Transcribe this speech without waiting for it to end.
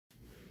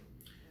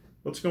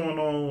What's going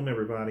on,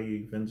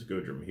 everybody? Vince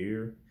Goodrum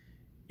here.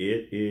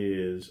 It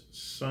is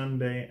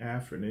Sunday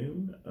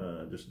afternoon,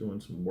 just doing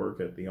some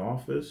work at the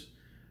office,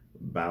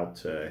 about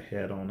to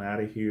head on out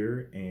of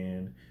here,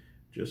 and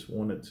just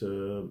wanted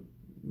to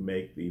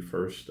make the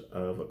first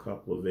of a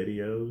couple of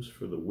videos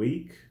for the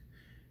week.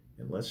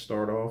 And let's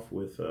start off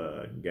with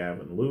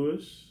Gavin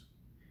Lewis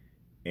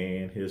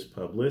and his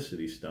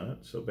publicity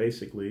stunt. So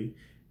basically,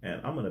 and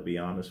I'm going to be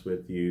honest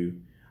with you,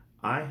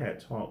 I had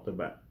talked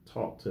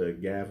to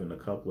Gavin a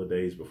couple of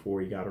days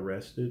before he got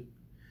arrested,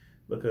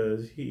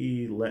 because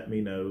he let me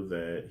know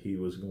that he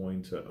was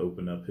going to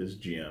open up his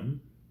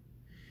gym,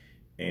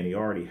 and he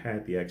already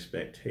had the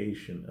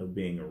expectation of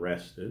being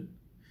arrested.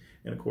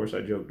 And of course,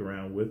 I joked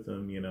around with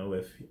him,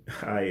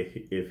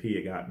 if he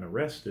had gotten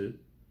arrested,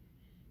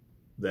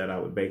 that I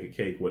would bake a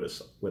cake with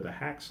a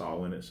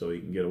hacksaw in it so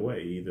he can get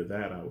away. Either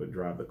that, I would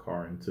drive the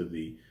car into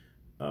the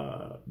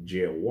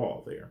jail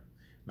wall there.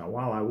 Now,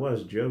 while I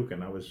was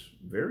joking, I was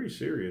very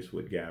serious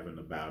with Gavin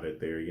about it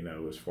there,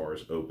 as far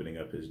as opening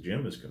up his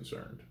gym is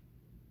concerned.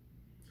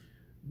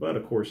 But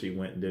of course, he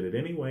went and did it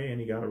anyway, and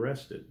he got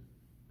arrested.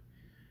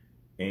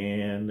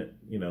 And,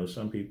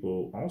 some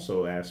people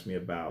also asked me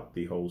about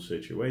the whole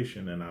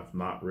situation, and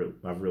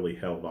I've really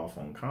held off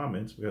on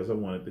comments because I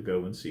wanted to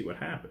go and see what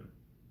happened.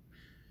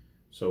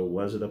 So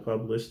was it a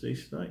publicity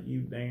stunt?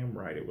 You damn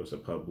right it was a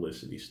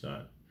publicity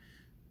stunt.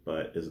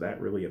 But is that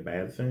really a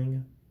bad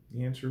thing?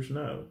 The answer is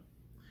no.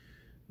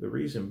 The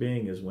reason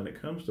being is when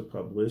it comes to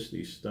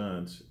publicity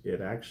stunts,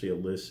 it actually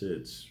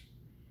elicits,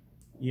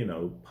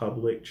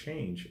 public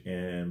change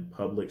and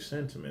public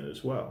sentiment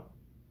as well.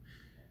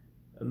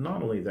 And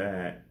not only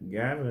that,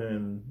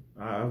 Gavin,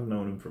 I've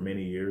known him for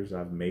many years.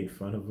 I've made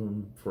fun of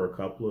him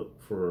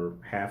for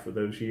half of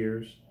those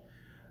years.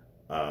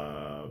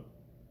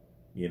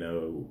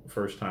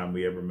 First time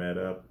we ever met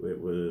up,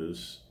 it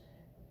was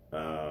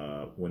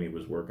when he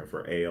was working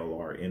for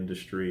ALR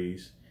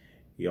Industries.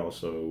 He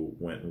also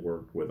went and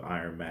worked with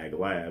Iron Mag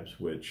Labs,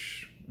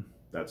 which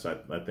I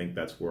think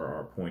that's where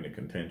our point of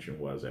contention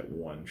was at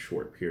one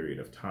short period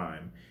of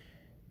time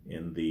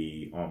in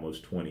the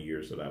almost 20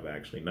 years that I've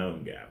actually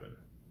known Gavin.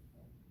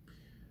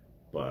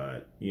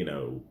 But,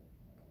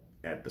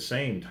 at the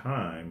same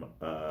time,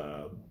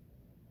 I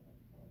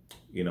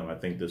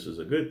think this is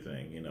a good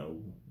thing.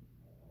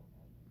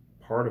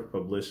 Part of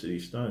publicity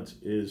stunts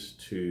is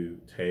to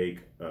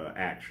take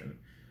action.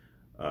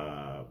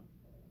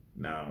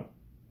 Now,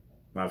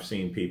 I've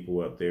seen people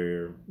up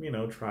there,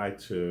 try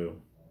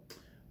to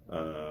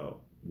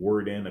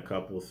word in a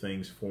couple of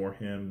things for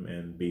him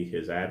and be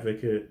his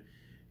advocate,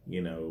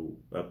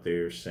 up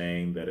there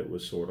saying that it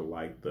was sort of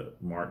like the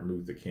Martin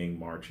Luther King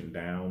marching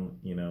down,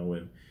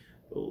 and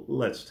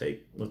let's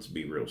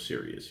be real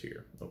serious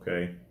here,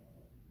 okay?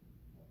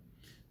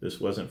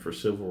 This wasn't for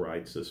civil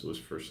rights. This was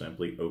for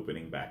simply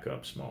opening back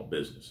up small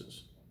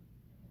businesses.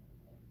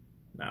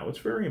 Now, it's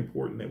very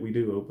important that we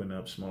do open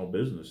up small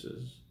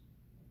businesses.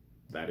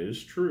 That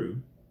is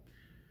true.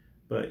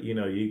 But,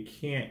 you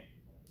can't,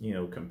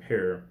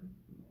 compare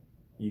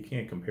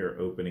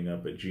opening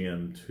up a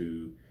gym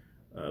to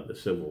the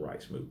civil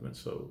rights movement.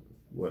 So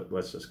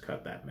let's just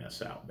cut that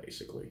mess out,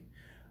 basically.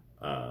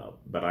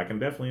 But I can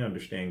definitely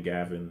understand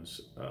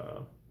Gavin's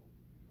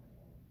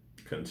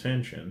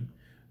contention,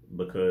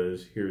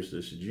 because here's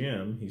this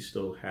gym, he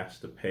still has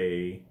to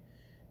pay,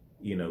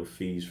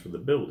 fees for the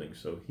building.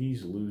 So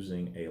he's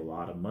losing a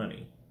lot of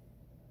money.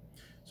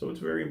 So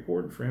it's very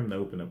important for him to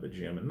open up a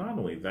gym. And not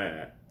only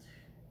that,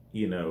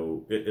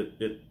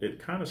 it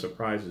kind of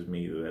surprises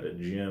me that a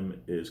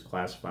gym is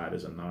classified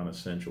as a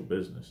non-essential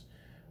business.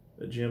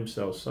 A gym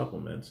sells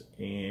supplements,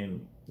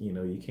 and,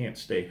 you can't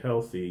stay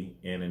healthy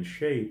and in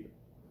shape,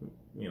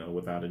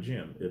 without a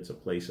gym. It's a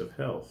place of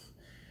health.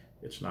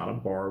 It's not a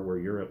bar where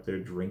you're up there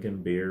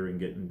drinking beer and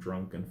getting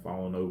drunk and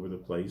falling over the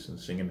place and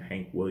singing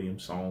Hank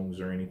Williams songs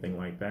or anything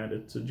like that.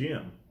 It's a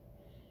gym.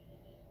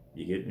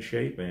 You get in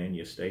shape and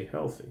you stay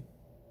healthy,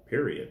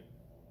 period.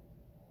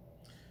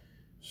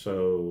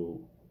 So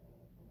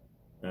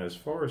as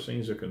far as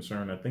things are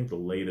concerned, I think the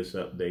latest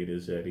update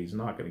is that he's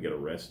not going to get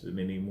arrested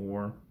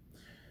anymore.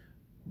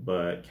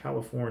 But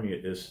California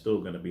is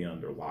still going to be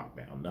under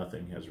lockdown.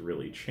 Nothing has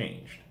really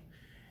changed.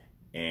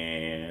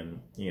 And,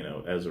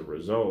 as a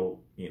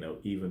result,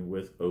 even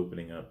with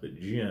opening up the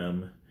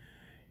gym,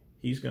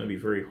 he's going to be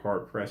very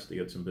hard pressed to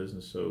get some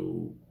business.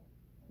 So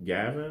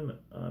Gavin,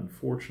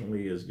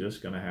 unfortunately, is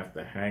just going to have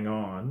to hang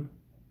on,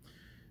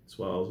 as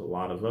well as a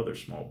lot of other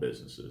small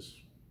businesses.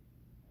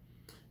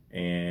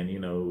 And,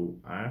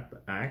 I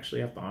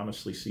actually have to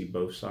honestly see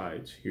both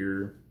sides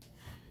here.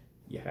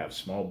 You have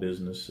small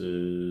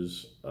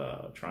businesses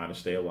trying to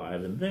stay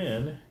alive, and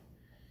then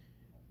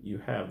you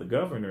have the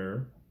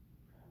governor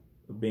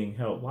being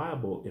held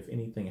liable if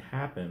anything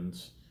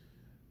happens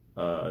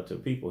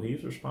to people.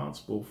 He's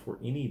responsible for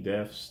any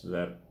deaths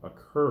that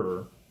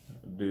occur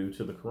due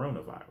to the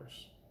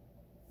coronavirus.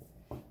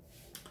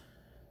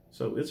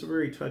 So it's a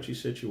very touchy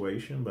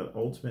situation, but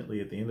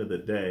ultimately at the end of the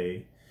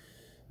day,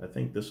 I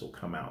think this will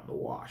come out in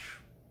the wash.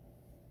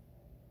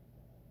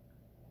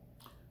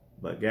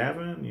 But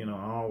Gavin,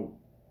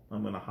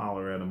 I'm going to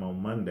holler at him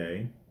on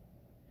Monday,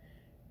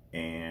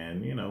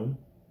 and, you know,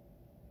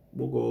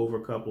 we'll go over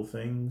a couple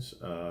things.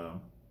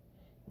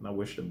 And I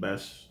wish the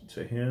best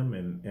to him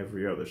and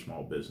every other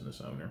small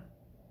business owner.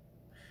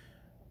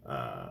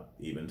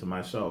 Even to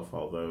myself,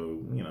 although,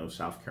 you know,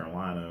 South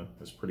Carolina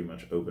has pretty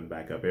much opened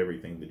back up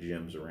everything. The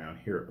gyms around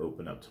here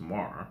open up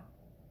tomorrow.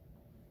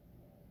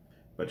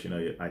 But, you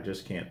know, I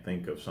just can't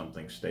think of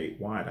something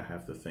statewide. I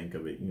have to think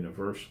of it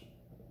universal.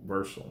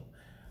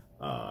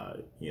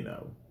 You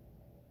know,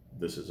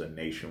 this is a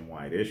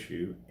nationwide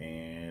issue,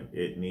 and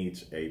it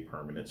needs a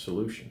permanent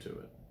solution to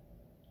it.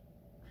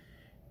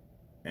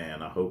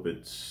 And I hope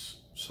it's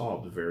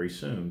solved very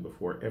soon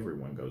before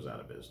everyone goes out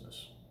of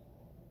business.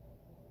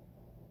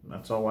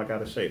 That's all I got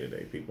to say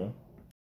today, people.